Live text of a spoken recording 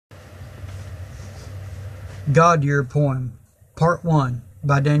God Year Poem, Part 1,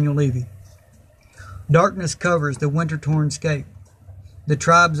 by Daniel Levy. Darkness covers the winter-torn scape. The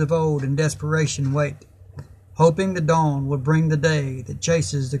tribes of old in desperation wait, hoping the dawn will bring the day that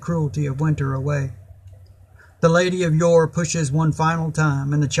chases the cruelty of winter away. The lady of yore pushes one final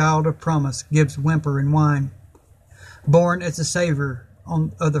time, and the child of promise gives whimper and whine. Born as the saviour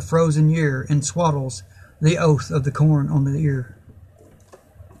of the frozen year, and swaddles the oath of the corn on the ear.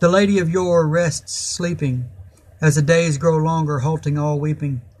 The lady of yore rests sleeping, as the days grow longer, halting all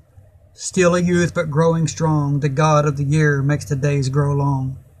weeping. Still a youth but growing strong, the God of the year makes the days grow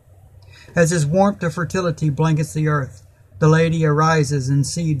long. As his warmth of fertility blankets the earth, the lady arises and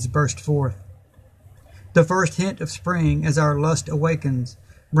seeds burst forth. The first hint of spring, as our lust awakens,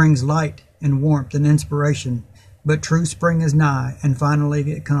 brings light and warmth and inspiration, but true spring is nigh, and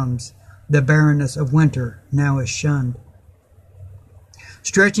finally it comes. The barrenness of winter now is shunned.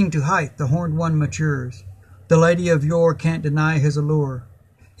 Stretching to height, the horned one matures. The lady of yore can't deny his allure.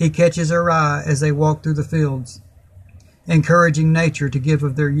 He catches her eye as they walk through the fields, encouraging nature to give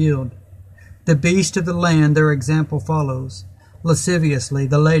of their yield. The beast of the land their example follows. Lasciviously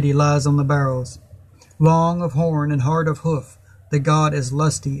the lady lies on the barrows. Long of horn and hard of hoof, the god is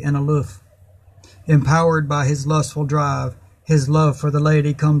lusty and aloof. Empowered by his lustful drive, his love for the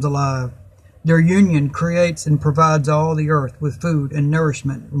lady comes alive. Their union creates and provides all the earth with food and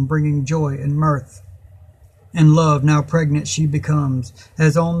nourishment, and bringing joy and mirth. And love, now pregnant she becomes,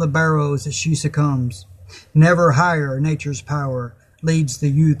 as on the barrows she succumbs. Never higher nature's power leads the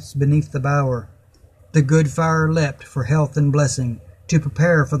youths beneath the bower. The good fire leapt for health and blessing, to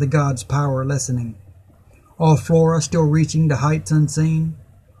prepare for the god's power lessening. All flora still reaching to heights unseen,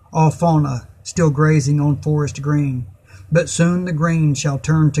 all fauna still grazing on forest green. But soon the green shall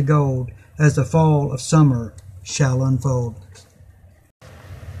turn to gold, as the fall of summer shall unfold.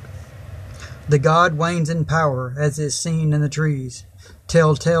 The god wanes in power, as is seen in the trees.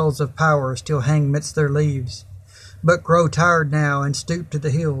 Tell tales of power still hang midst their leaves, but grow tired now and stoop to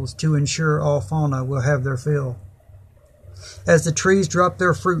the hills, to ensure all fauna will have their fill. As the trees drop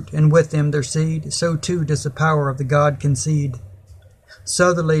their fruit, and with them their seed, so too does the power of the god concede.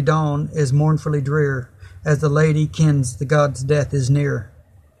 Southerly dawn is mournfully drear, as the lady kens the god's death is near.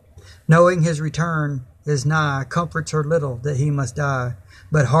 Knowing his return is nigh, comforts her little that he must die,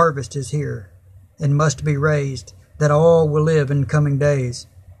 but harvest is here, and must be raised, that all will live in coming days.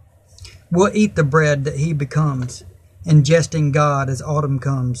 We'll eat the bread that he becomes, ingesting God as autumn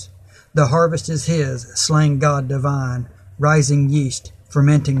comes. The harvest is his, slaying God divine, rising yeast,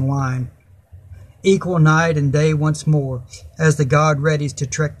 fermenting wine. Equal night and day once more, as the god readies to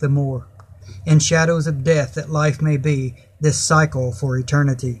trek the moor. In shadows of death that life may be, this cycle for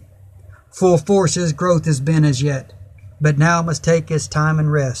eternity. Full force his growth has been as yet, but now must take his time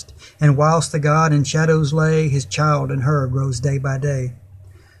and rest, and whilst the god in shadows lay, his child in her grows day by day.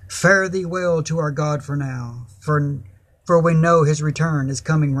 Fare thee well to our God for now, for we know his return is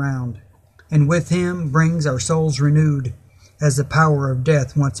coming round, and with him brings our souls renewed, as the power of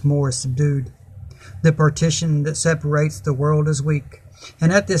death once more is subdued. The partition that separates the world is weak,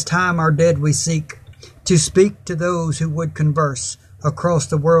 and at this time our dead we seek, to speak to those who would converse, across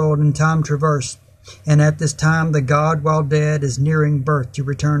the world and time traverse. And at this time the god, while dead, is nearing birth to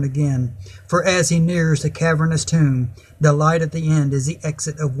return again. For as he nears the cavernous tomb, the light at the end is the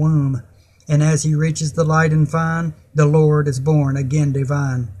exit of womb. And as he reaches the light and find, the Lord is born again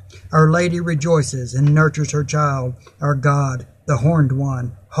divine. Our Lady rejoices and nurtures her child, our God, the horned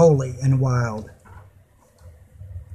one, holy and wild.